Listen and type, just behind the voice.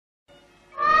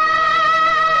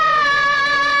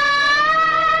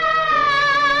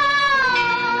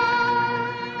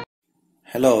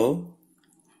Hello.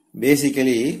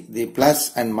 Basically, the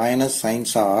plus and minus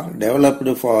signs are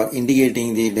developed for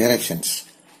indicating the directions.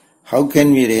 How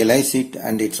can we realize it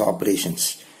and its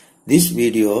operations? This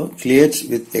video clears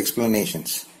with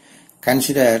explanations.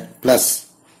 Consider plus,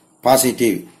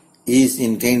 positive, is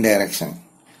in gain direction,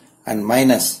 and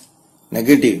minus,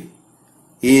 negative,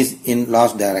 is in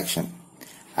loss direction.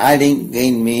 Adding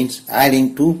gain means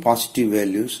adding two positive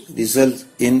values results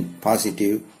in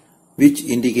positive, which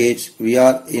indicates we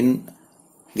are in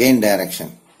gain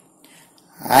direction.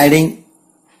 Adding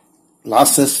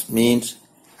losses means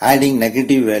adding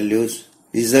negative values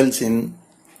results in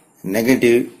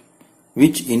negative,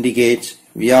 which indicates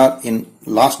we are in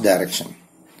loss direction.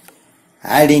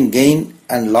 Adding gain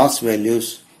and loss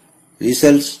values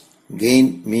results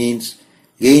gain means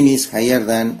gain is higher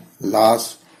than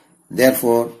loss,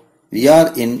 therefore we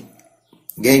are in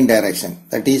gain direction,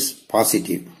 that is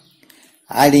positive.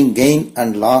 Adding gain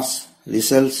and loss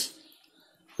results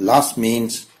loss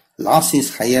means loss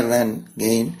is higher than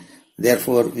gain,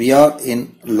 therefore we are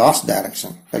in loss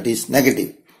direction, that is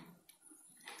negative.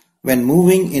 When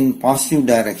moving in positive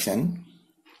direction,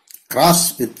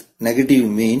 cross with negative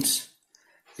means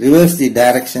reverse the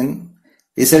direction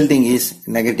resulting is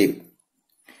negative.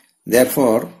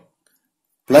 Therefore,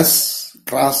 plus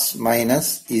cross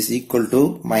minus is equal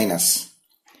to minus.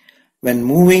 When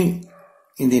moving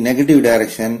in the negative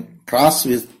direction, cross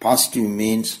with positive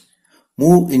means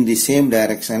move in the same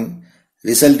direction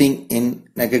resulting in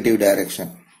negative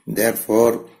direction.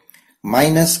 Therefore,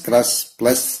 minus cross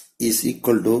plus is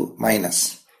equal to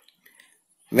minus.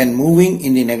 When moving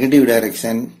in the negative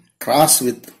direction, cross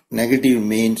with negative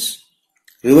means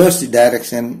reverse the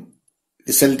direction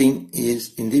resulting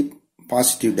is in the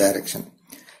positive direction.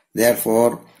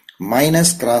 Therefore,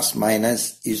 minus cross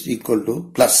minus is equal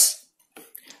to plus.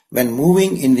 When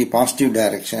moving in the positive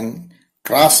direction,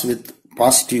 cross with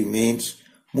positive means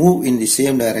move in the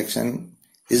same direction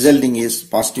resulting is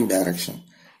positive direction.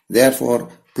 Therefore,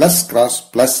 plus cross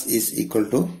plus is equal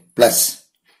to plus.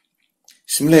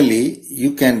 Similarly,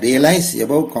 you can realize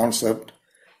above concept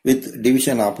with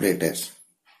division operators.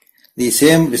 The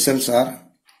same results are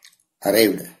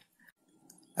arrived.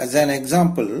 As an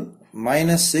example,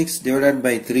 minus 6 divided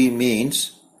by 3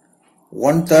 means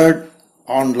 1/3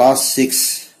 on loss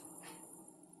 6.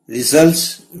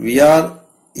 Results we are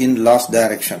in loss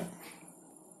direction.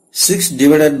 6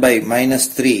 divided by minus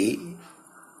 3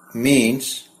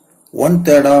 means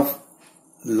 1/3 of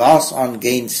loss on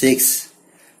gain 6.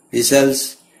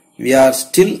 Results we are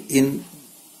still in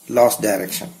loss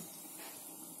direction.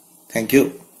 Thank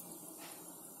you.